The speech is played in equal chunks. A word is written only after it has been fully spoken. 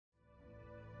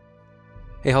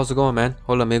Hey, how's it going, man?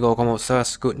 Hola amigo, ¿cómo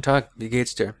estás? Guten Tag, wie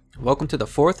geht's dir? Welcome to the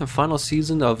fourth and final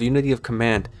season of Unity of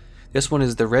Command. This one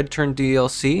is the Red Turn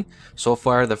DLC. So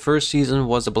far, the first season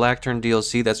was the Black Turn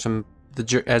DLC. That's from the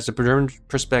German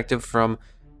perspective from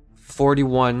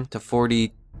 41 to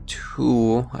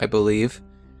 42, I believe.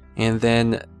 And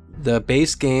then the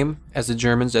base game as the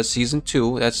Germans, that's season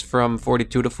 2. That's from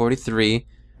 42 to 43.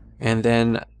 And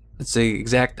then it's the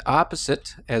exact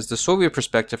opposite as the Soviet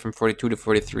perspective from 42 to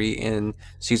 43 in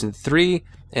season 3,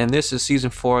 and this is season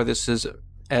 4. This is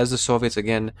as the Soviets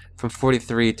again from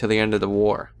 43 to the end of the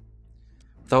war.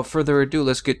 Without further ado,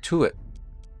 let's get to it.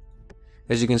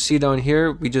 As you can see down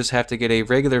here, we just have to get a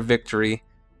regular victory,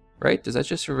 right? Is that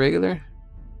just a regular?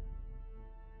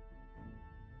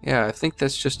 Yeah, I think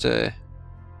that's just a...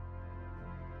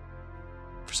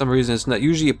 For some reason, it's not.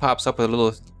 Usually it pops up with a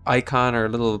little icon or a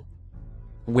little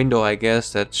window, I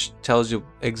guess, that tells you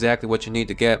exactly what you need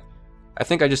to get. I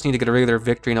think I just need to get a regular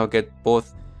victory and I'll get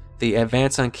both the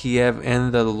advance on Kiev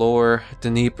and the lower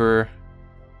Dnieper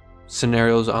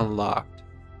scenarios unlocked.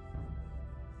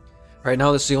 Right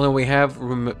now, this is the only one we have.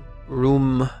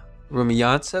 Rumyantsev?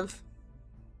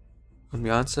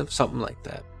 Rumyantsev? Something like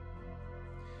that.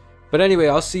 But anyway,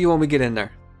 I'll see you when we get in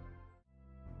there.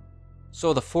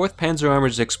 So the 4th Panzer Armor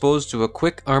is exposed to a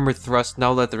quick armored thrust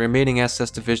now that the remaining SS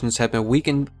divisions have been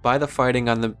weakened by the fighting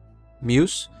on the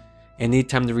Meuse and need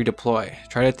time to redeploy.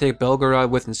 Try to take Belgorod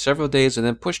within several days and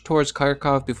then push towards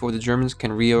Kharkov before the Germans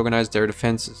can reorganize their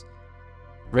defenses.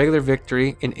 Regular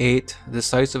victory in 8,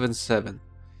 decisive in 7.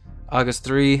 August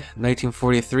 3,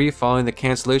 1943, following the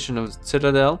cancellation of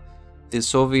Citadel, the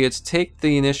Soviets take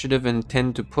the initiative and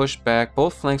intend to push back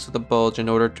both flanks of the Bulge in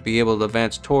order to be able to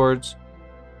advance towards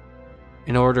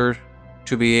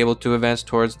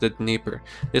the Dnieper.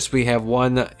 This we have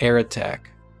one air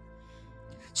attack.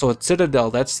 So at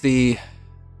Citadel, that's the...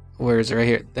 Where is it? Right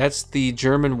here. That's the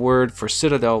German word for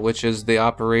Citadel, which is the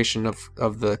operation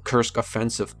of the Kursk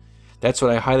offensive. That's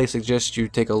what I highly suggest you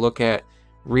take a look at.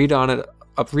 Read about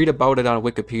it on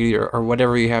Wikipedia or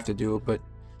whatever you have to do, but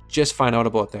just find out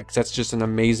about that, because that's just an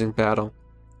amazing battle.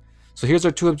 So here's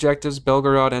our two objectives,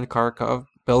 Belgorod and Kharkov.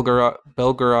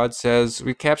 Belgorod says,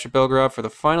 we capture Belgorod for the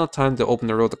final time to open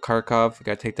the road to Kharkov. We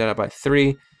gotta take that out by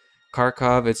 3.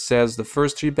 Kharkov, it says, the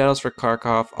first 3 battles for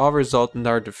Kharkov all result in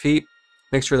our defeat.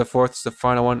 Make sure the 4th is the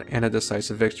final one and a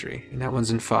decisive victory. And that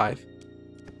one's in 5.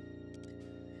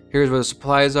 Here's where the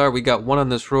supplies are. We got one on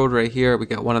this road right here. We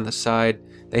got one on the side.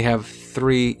 They have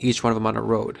 3, each one of them on a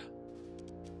road.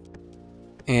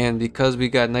 And because we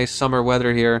got nice summer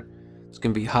weather here, it's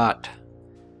gonna be hot.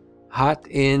 Hot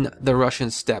in the Russian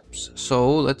steppes.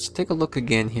 So let's take a look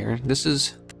again here. This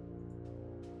is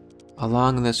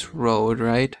along this road,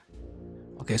 right?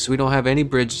 Okay, so we don't have any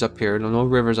bridges up here. No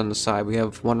rivers on the side. We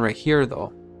have one right here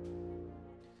though,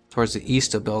 towards the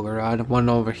east of Belgorod. One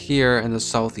over here in the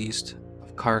southeast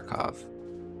of Kharkov.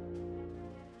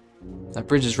 That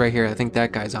bridge is right here. I think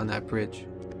that guy's on that bridge.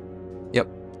 Yep.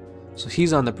 So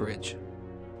he's on the bridge.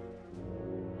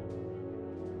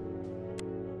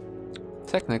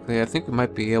 Technically, I think we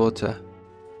might be able to,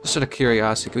 just out of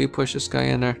curiosity, can we push this guy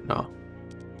in there? No.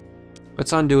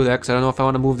 Let's undo that, because I don't know if I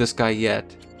want to move this guy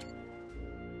yet.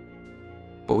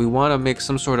 But we want to make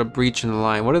some sort of breach in the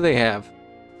line. What do they have?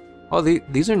 Oh,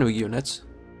 these are new units.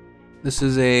 This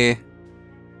is a...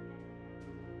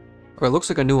 Or it looks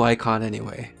like a new icon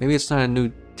anyway. Maybe it's not a new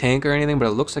tank or anything, but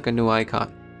it looks like a new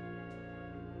icon.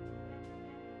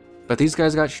 But these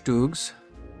guys got Stugs.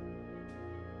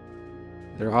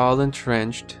 They're all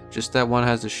entrenched. Just that one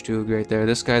has a Stug right there.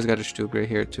 This guy's got a Stug right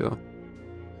here too.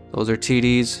 Those are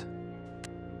TDs.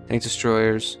 Tank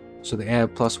destroyers. So they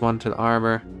add +1 to the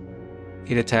armor.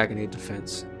 8 attack and 8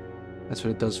 defense. That's what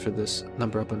it does for this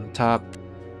number up on the top.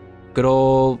 Good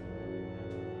old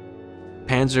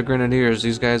Panzer Grenadiers.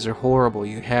 These guys are horrible.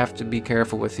 You have to be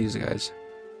careful with these guys.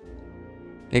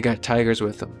 They got Tigers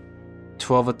with them.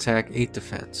 12 attack, 8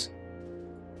 defense.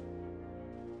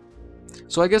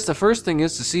 So I guess the first thing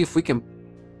is to see if we can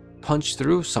punch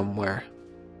through somewhere.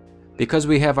 Because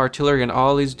we have artillery and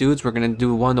all these dudes, we're going to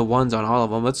do 1-to-1s on all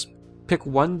of them. Let's pick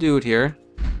one dude here.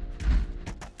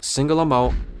 Single them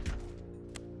out.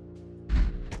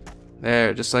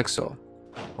 There, just like so.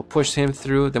 We'll push him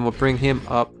through, then we'll bring him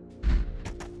up.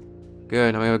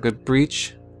 Good, now we have a good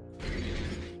breach.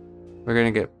 We're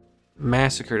going to get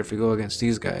massacred if we go against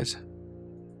these guys.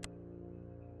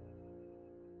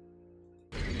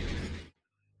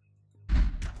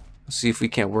 See if we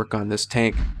can't work on this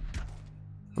tank.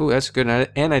 Ooh, that's good.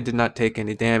 And I did not take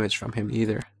any damage from him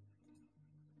either.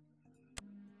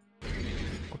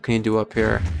 What can you do up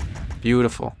here?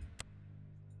 Beautiful.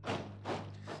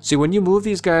 See, when you move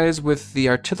these guys with the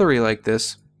artillery like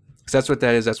this, because that's what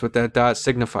that is, that's what that dot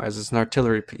signifies, it's an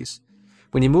artillery piece.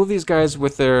 When you move these guys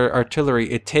with their artillery,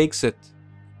 it takes it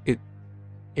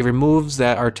removes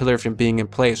that artillery from being in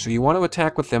place. So you want to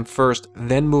attack with them first,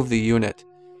 then move the unit.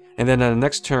 And then on the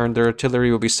next turn, their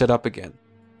artillery will be set up again.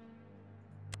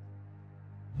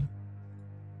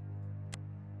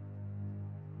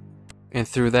 And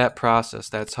through that process,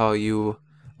 that's how you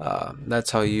yeah,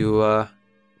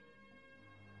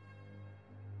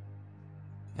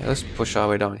 let's push all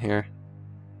the way down here.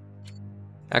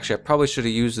 Actually, I probably should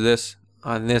have used this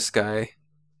on this guy.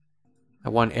 I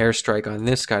want airstrike on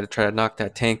this guy to try to knock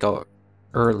that tank out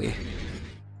early.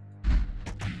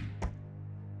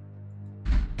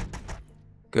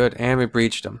 Good, and we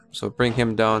breached him. So bring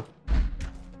him down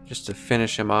just to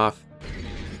finish him off.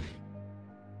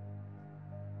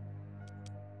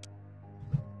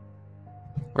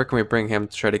 Where can we bring him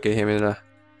to try to get him in a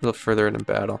little further in the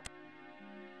battle?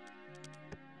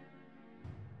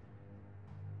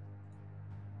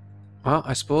 Well,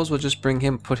 I suppose we'll just bring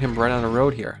him, put him right on the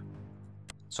road here.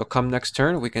 So come next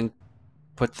turn, we can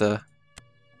put the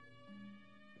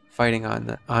fighting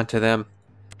onto them.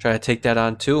 Try to take that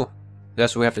on too.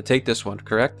 That's what we have to take this one,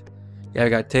 correct? Yeah, we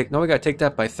gotta take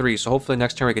that by 3. So hopefully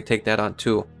next turn we can take that on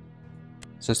too,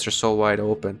 since they're so wide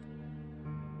open.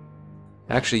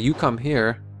 Actually, you come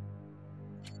here.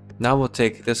 Now we'll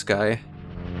take this guy.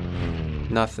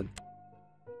 Nothing.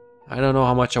 I don't know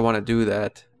how much I want to do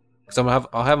that, because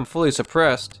I'll have him fully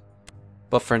suppressed,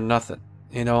 but for nothing,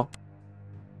 you know,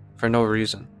 for no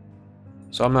reason.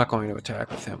 So I'm not going to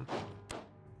attack with him.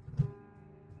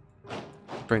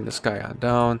 Bring this guy on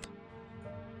down.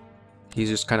 He's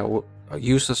just kind of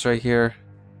useless right here.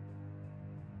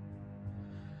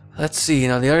 Let's see.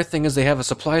 Now the other thing is they have a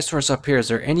supply source up here. Is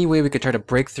there any way we could try to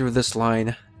break through this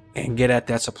line and get at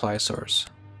that supply source?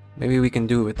 Maybe we can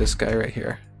do it with this guy right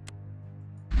here.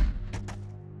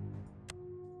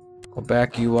 We'll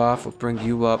back you off. We'll bring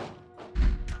you up.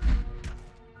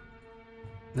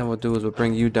 Then what we'll do is we'll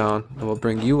bring you down. And we'll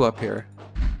bring you up here.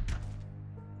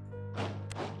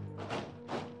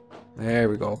 There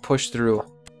we go. Push through.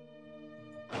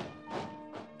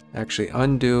 Actually,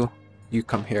 undo. You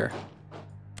come here.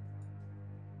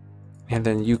 And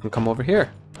then you can come over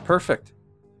here. Perfect.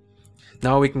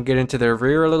 Now we can get into their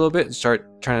rear a little bit and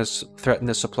start trying to threaten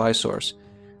the supply source.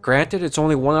 Granted, it's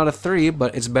only 1 out of 3,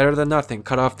 but it's better than nothing.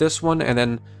 Cut off this one, and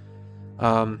then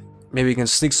maybe we can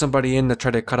sneak somebody in to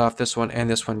try to cut off this one and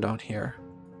this one down here.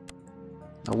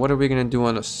 Now, what are we going to do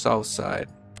on the south side,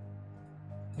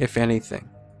 if anything?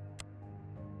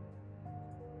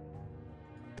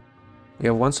 We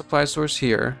have 1 supply source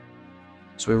here,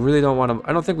 so we really don't want to.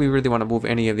 I don't think we really want to move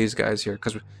any of these guys here,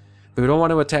 because we don't want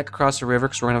to attack across the river,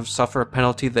 because we're going to suffer a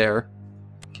penalty there.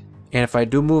 And if I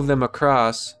do move them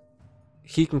across,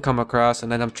 he can come across,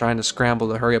 and then I'm trying to scramble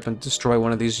to hurry up and destroy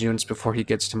one of these units before he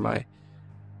gets to my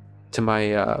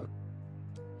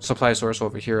supply source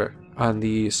over here on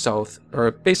the south,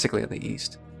 or basically in the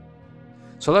east.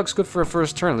 So that looks good for a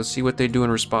first turn. Let's see what they do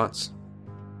in response.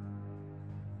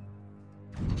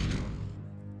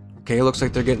 Okay, looks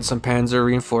like they're getting some panzer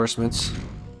reinforcements.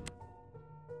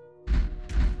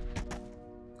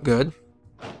 Good.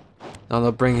 Now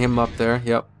they'll bring him up there.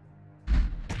 Yep.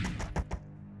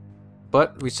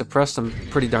 But we suppressed him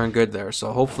pretty darn good there.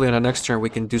 So hopefully on the next turn we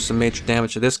can do some major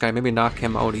damage to this guy. Maybe knock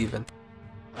him out even.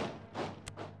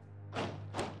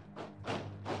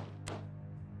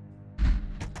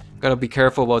 Gotta be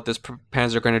careful about this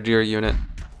Panzer Grenadier unit.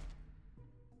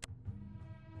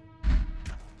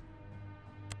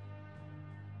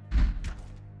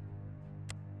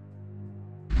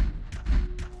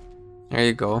 There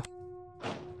you go.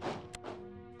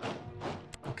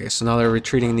 Okay, so now they're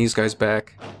retreating these guys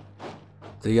back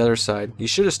to the other side. You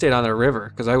should have stayed on the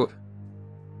river, because I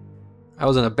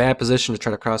was in a bad position to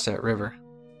try to cross that river.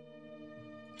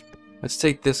 Let's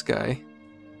take this guy.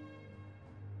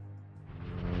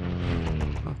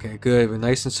 Okay, good. We're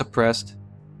nice and suppressed.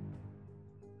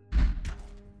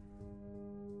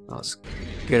 Let's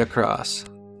get across.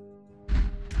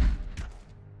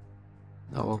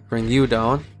 Now we'll bring you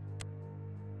down.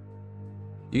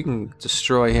 You can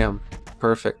destroy him.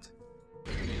 Perfect.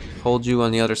 Hold you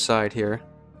on the other side here.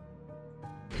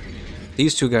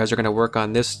 These two guys are going to work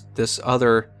on this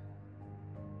other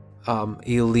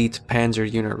elite panzer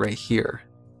unit right here.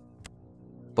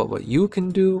 But what you can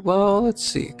do, well, let's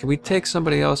see. Can we take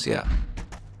somebody else? Yeah.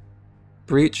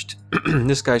 Breached.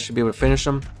 This guy should be able to finish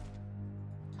him.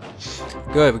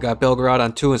 Good. We got Belgrade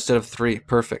on 2 instead of 3.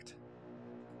 Perfect.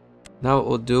 Now what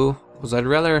we'll do was I'd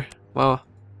rather, well,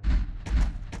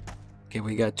 okay,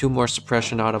 we got 2 more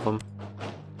suppression out of them.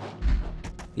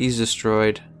 He's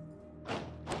destroyed.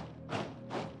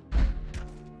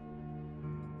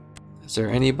 Is there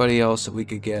anybody else that we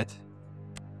could get?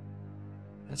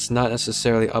 That's not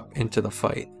necessarily up into the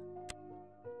fight.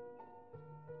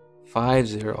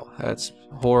 5-0. That's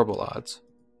horrible odds.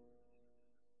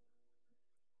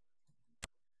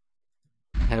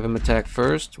 Have him attack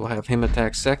first. We'll have him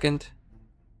attack second.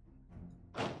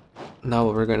 Now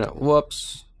we're gonna...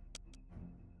 Whoops.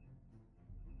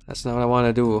 That's not what I want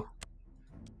to do.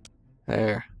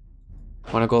 There.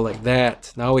 I want to go like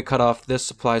that. Now we cut off this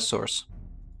supply source.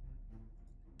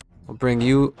 We'll bring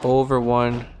you over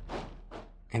one.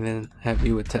 And then have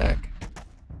you attack.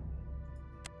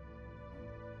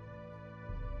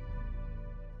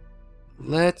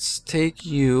 Let's take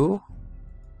you.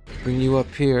 Bring you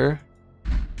up here.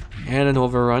 And an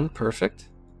overrun. Perfect.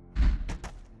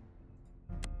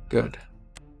 Good.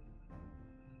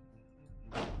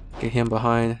 Get him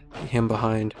behind. Get him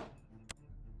behind.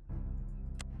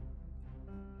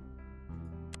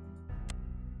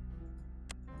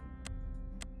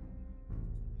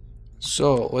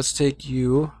 So, let's take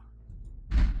you.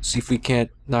 See if we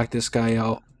can't knock this guy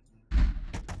out.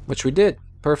 Which we did.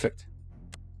 Perfect.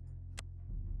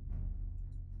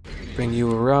 Bring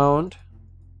you around.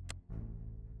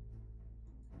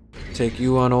 Take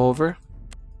you on over.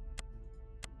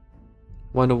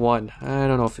 1-to-1. I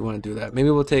don't know if you want to do that. Maybe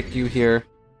we'll take you here.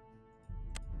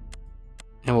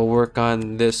 And we'll work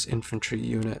on this infantry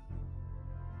unit.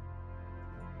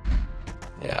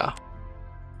 Yeah.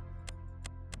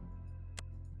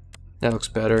 That looks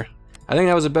better. I think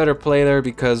that was a better play there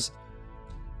because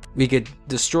we could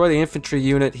destroy the infantry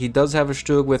unit. He does have a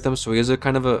Stug with him, so he is a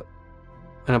kind of an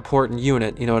important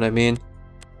unit, you know what I mean?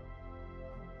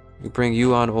 We bring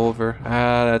you on over.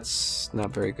 That's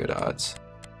not very good odds.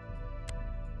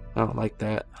 I don't like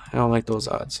that. I don't like those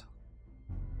odds.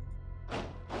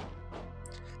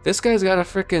 This guy's got a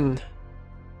freaking...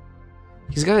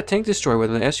 He's got a tank destroyer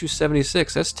with an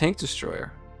Su-76. That's tank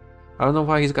destroyer. I don't know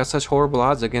why he's got such horrible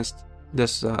odds against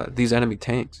this these enemy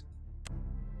tanks.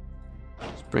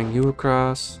 Let's bring you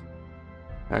across.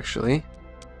 Actually,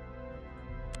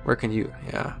 where can you?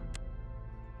 Yeah.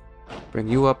 Bring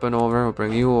you up and over. We'll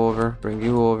bring you over. Bring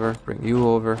you over. Bring you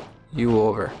over. You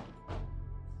over.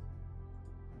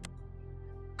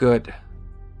 Good.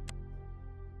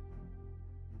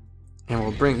 And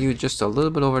we'll bring you just a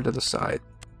little bit over to the side.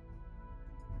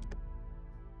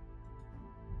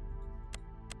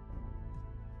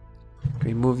 Can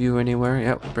we move you anywhere?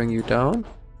 Yep, we'll bring you down.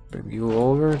 Bring you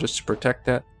over just to protect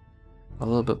that a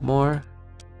little bit more.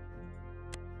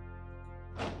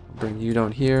 Bring you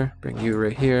down here. Bring you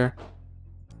right here.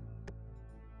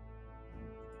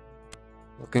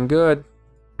 Looking good.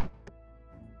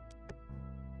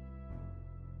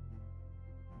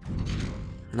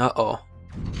 Uh-oh.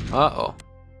 Uh-oh.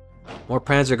 More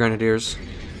Panzer Grenadiers.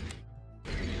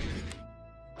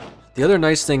 The other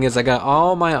nice thing is I got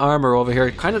all my armor over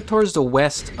here kind of towards the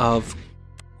west of...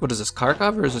 What is this,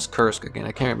 Kharkov or is this Kursk again?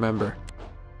 I can't remember.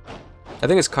 I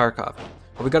think it's Kharkov.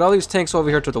 But we got all these tanks over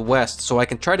here to the west, so I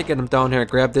can try to get them down here,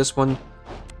 grab this one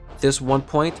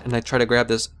point, and I try to grab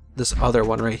this other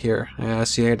one right here. Yeah,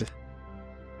 see, I had...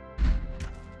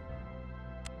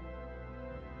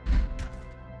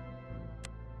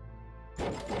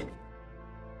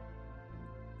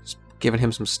 Just giving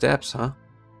him some steps, huh?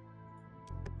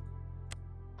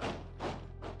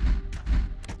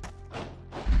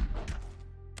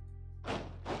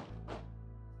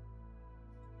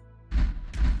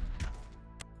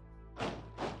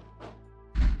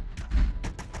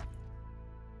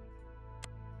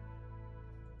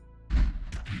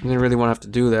 I didn't really want to have to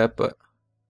do that, but...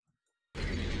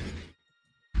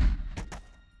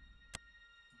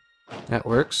 That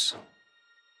works.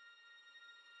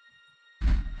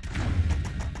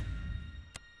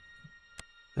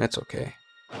 That's okay.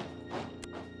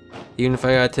 Even if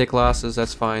I gotta take losses,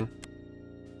 that's fine.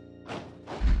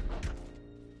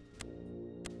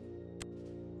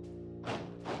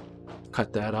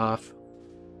 Cut that off.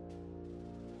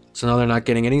 So now they're not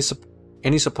getting any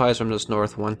supplies from this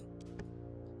north one.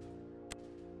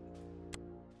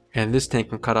 And this tank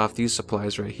can cut off these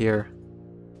supplies right here.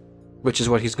 Which is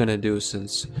what he's gonna do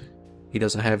since he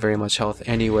doesn't have very much health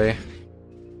anyway.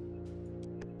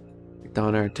 Get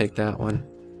down there and take that one.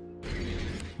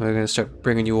 We're gonna start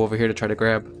bringing you over here to try to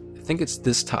grab... I think it's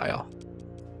this tile.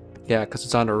 Yeah, because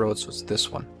it's on the road, so it's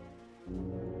this one.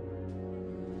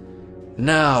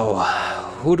 Now,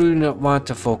 who do we want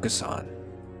to focus on?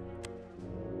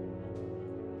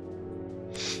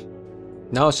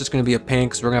 Now it's just going to be a pain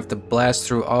because we're going to have to blast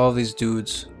through all these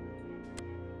dudes.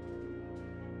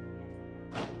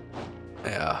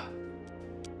 Yeah.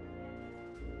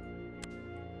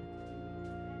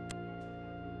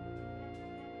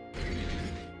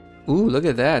 Ooh, look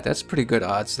at that. That's pretty good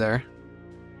odds there.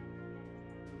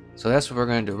 So that's what we're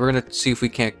going to do. We're going to see if we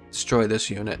can't destroy this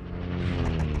unit.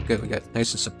 Good, we got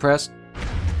nice and suppressed.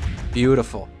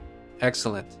 Beautiful.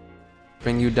 Excellent.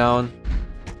 Bring you down.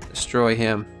 Destroy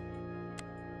him.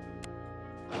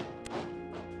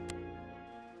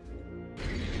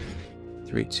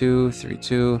 Three, 2, 3,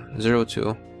 2, 0,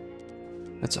 2.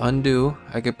 Let's undo.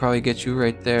 I could probably get you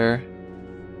right there.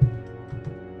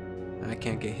 I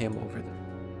can't get him over there.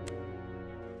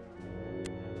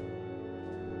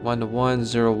 1 to 1,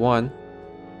 0, 1.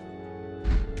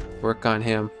 Work on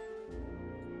him.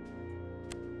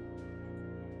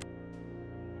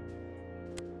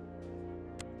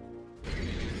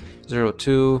 Zero,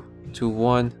 2, 2,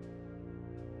 1.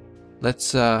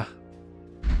 Let's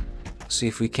see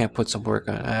if we can't put some work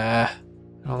on. I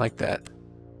don't like that.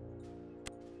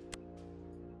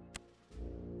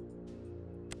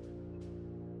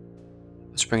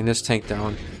 Let's bring this tank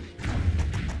down.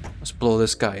 Let's blow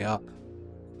this guy up.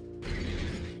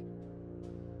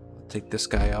 Take this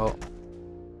guy out.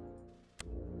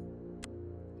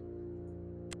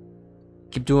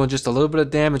 Keep doing just a little bit of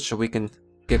damage so we can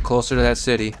get closer to that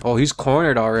city. Oh, he's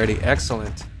cornered already.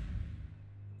 Excellent.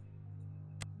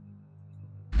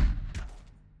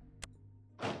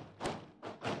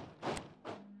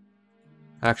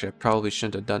 Actually, I probably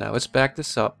shouldn't have done that. Let's back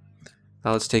this up.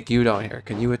 Now let's take you down here.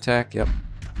 Can you attack? Yep.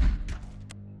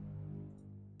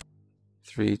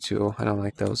 3, 2. I don't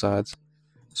like those odds.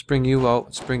 Let's bring you out.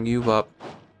 Let's bring you up.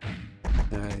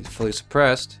 He's fully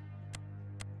suppressed.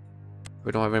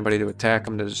 We don't have anybody to attack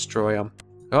him, to destroy him.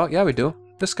 Oh, yeah, we do.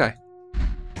 This guy.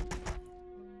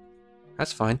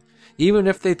 That's fine. Even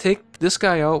if they take this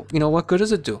guy out, you know, what good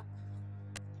does it do?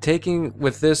 Taking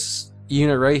with this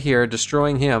unit right here,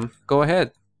 destroying him, go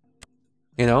ahead.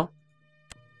 You know?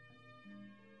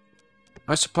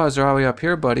 My supplies are all the way up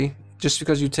here, buddy. Just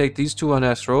because you take these two on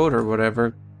S road or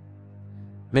whatever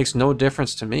makes no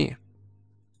difference to me.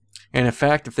 And in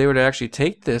fact, if they were to actually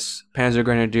take this Panzer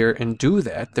Grenadier and do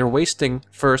that, they're wasting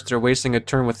a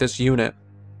turn with this unit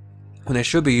when they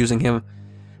should be using him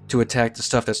to attack the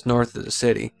stuff that's north of the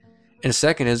city. And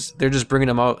second is, they're just bringing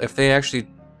him out. If they actually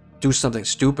do something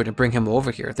stupid and bring him over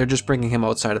here, they're just bringing him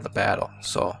outside of the battle.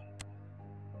 So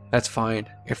that's fine.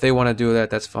 If they want to do that,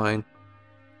 that's fine.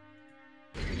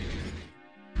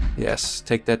 Yes,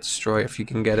 take that destroy if you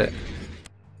can get it.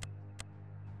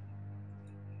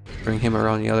 Bring him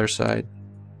around the other side.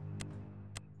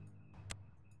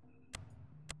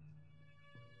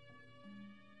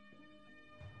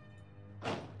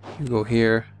 You go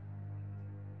here.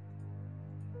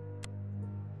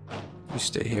 You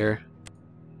stay here.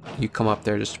 You come up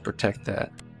there just to protect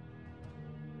that.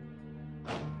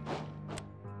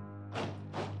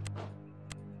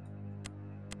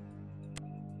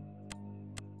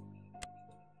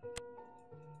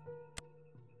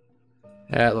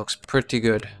 That looks pretty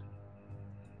good.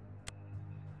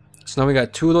 So now we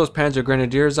got 2 of those Panzer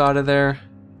Grenadiers out of there.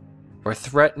 We're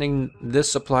threatening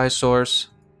this supply source.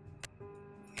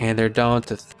 And they're down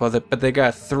to... but they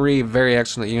got 3 very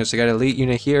excellent units. They got an elite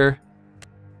unit here.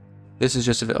 This is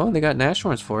just a... oh, they got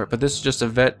Nashorns for it. But this is just a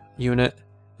vet unit.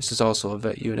 This is also a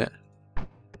vet unit.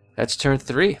 That's turn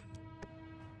 3.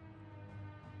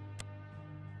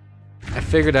 I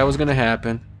figured that was going to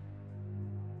happen.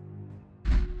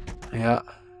 Yeah.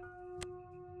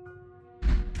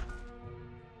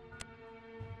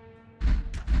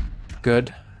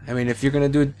 Good. I mean, if you're gonna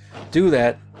do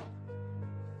that,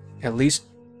 at least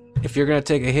if you're gonna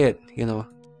take a hit, you know,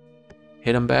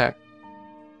 hit him back.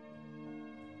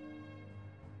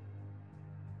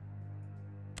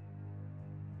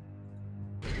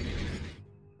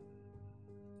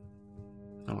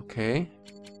 Okay.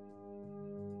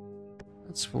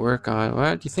 Let's work on...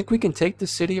 what? Do you think we can take the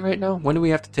city right now? When do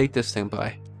we have to take this thing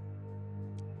by?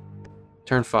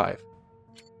 Turn 5.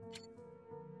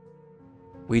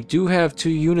 We do have 2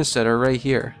 units that are right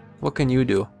here. What can you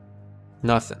do?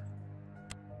 Nothing.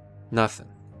 Nothing.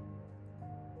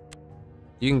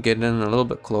 You can get in a little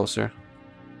bit closer.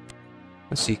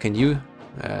 Let's see, can you...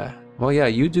 well, yeah,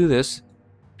 you do this.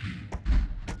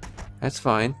 That's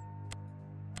fine.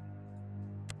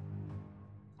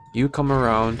 You come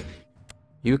around.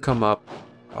 You come up.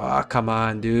 Aw, come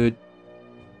on, dude.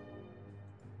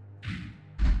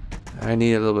 I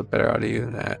need a little bit better out of you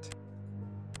than that.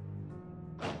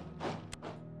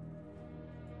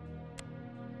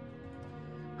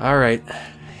 Alright.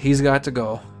 He's got to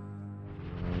go.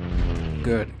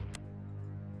 Good.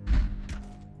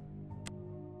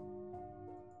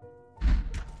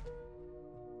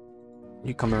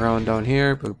 You come around down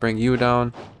here. We'll bring you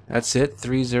down. That's it.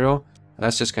 3-0.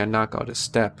 That's just going to knock out his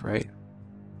step, right?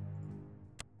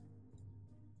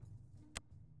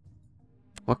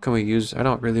 What can we use? I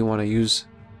don't really want to use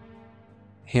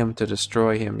him to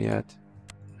destroy him yet.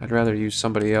 I'd rather use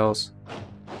somebody else.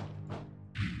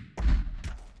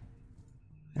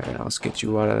 Alright, now let's get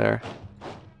you out of there.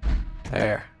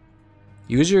 There.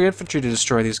 Use your infantry to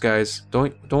destroy these guys.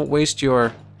 Don't waste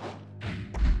your...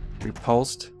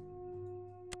 Repulsed?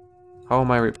 How am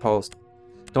I repulsed?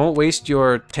 Don't waste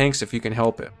your tanks if you can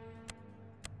help it.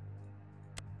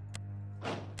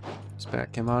 Let's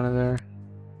back him out of there.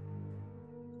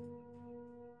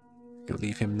 You can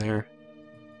leave him there.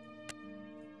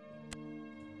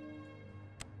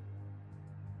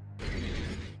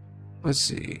 Let's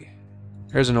see.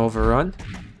 There's an overrun.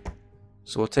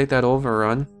 So we'll take that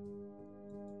overrun.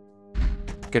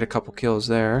 Get a couple kills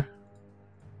there.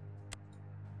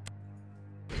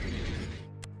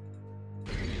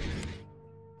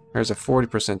 There's a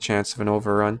 40% chance of an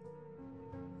overrun.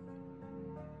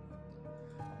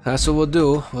 That's what we'll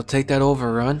do. We'll take that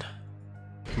overrun.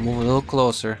 Move a little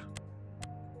closer.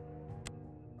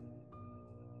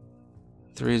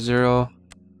 3-0,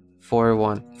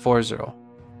 4-1, 4-0.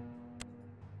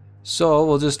 So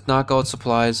we'll just knock out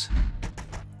supplies.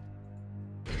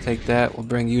 Take that. We'll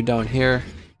bring you down here.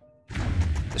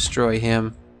 Destroy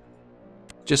him.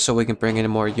 Just so we can bring in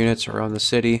more units around the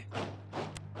city.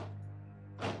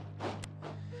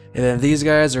 And then these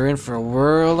guys are in for a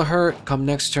world of hurt come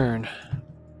next turn.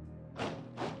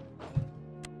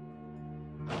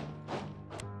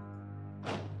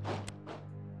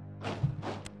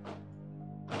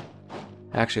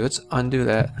 Actually, let's undo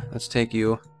that. Let's take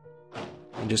you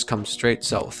and just come straight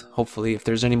south. Hopefully, if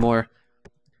there's any more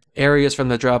areas from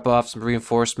the drop-off, some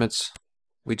reinforcements,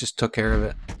 we just took care of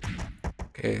it.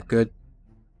 Okay, good.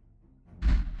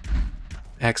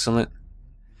 Excellent.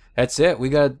 That's it. We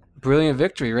got a brilliant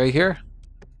victory right here.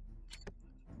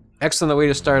 Excellent way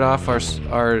to start off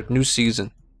our new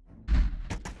season.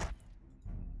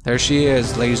 There she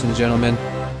is, ladies and gentlemen.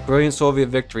 Brilliant Soviet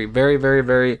victory. Very, very,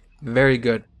 very, very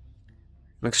good.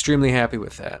 I'm extremely happy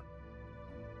with that.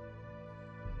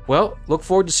 Well, look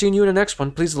forward to seeing you in the next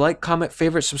one. Please like, comment,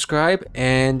 favorite, subscribe,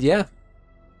 and yeah.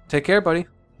 Take care, buddy.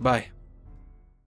 Bye.